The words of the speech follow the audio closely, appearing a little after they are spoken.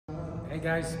Hey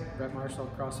guys, Brett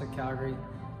Marshall, CrossFit Calgary.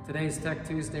 Today's Tech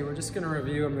Tuesday. We're just going to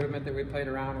review a movement that we played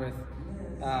around with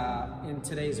in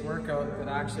today's workout that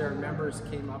actually our members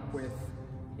came up with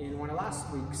in one of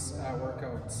last week's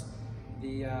workouts.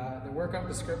 The workout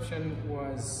description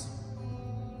was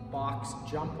box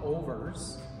jump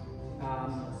overs,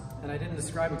 and I didn't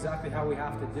describe exactly how we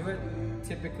have to do it.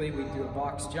 Typically we do a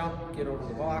box jump, get over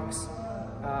the box.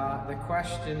 The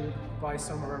question by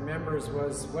some of our members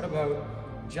was, what about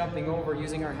jumping over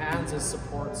using our hands as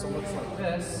support? So it looks like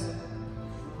this.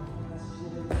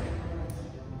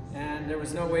 And there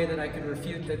was no way that I could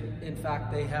refute that in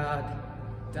fact they had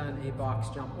done a box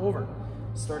jump over.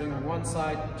 Starting on one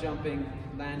side, jumping,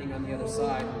 landing on the other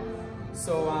side.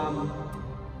 So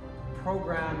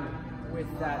programmed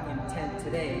with that intent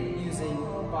today, using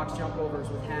box jump overs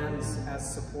with hands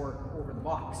as support over the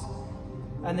box.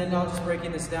 And then now just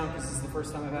breaking this down because this is the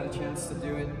first time I've had a chance to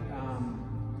do it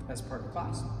as part of the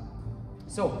class.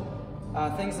 So,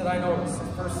 things that I noticed.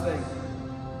 The first thing,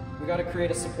 we got to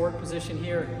create a support position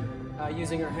here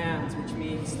using our hands, which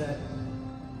means that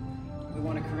we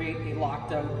want to create a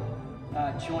locked out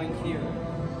joint here.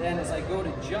 Then as I go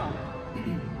to jump,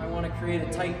 I want to create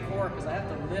a tight core because I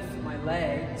have to lift my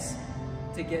legs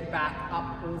to get back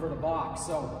up over the box.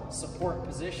 So, support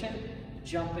position,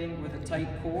 jumping with a tight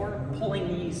core,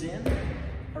 pulling knees in,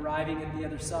 arriving at the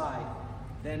other side.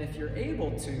 Then if you're able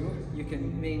to, you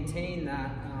can maintain that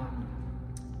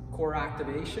core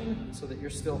activation so that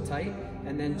you're still tight,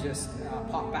 and then just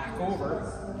pop back over,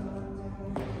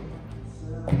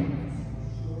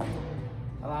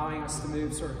 allowing us to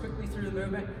move sort of quickly through the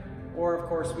movement. Or of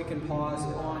course we can pause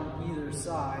on either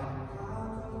side.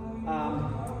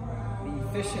 The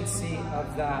efficiency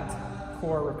of that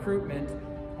core recruitment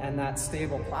and that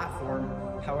stable platform,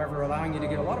 however, allowing you to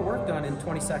get a lot of work done in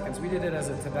 20 seconds. We did it as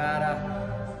a Tabata.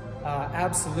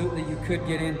 Absolutely, you could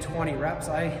get in 20 reps.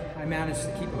 I managed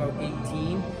to keep about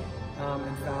 18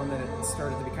 and found that it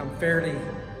started to become fairly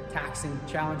taxing,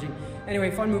 challenging. Anyway,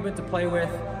 fun movement to play with.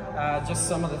 Just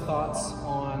some of the thoughts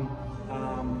on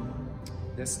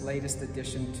this latest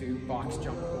addition to box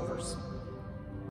jump overs.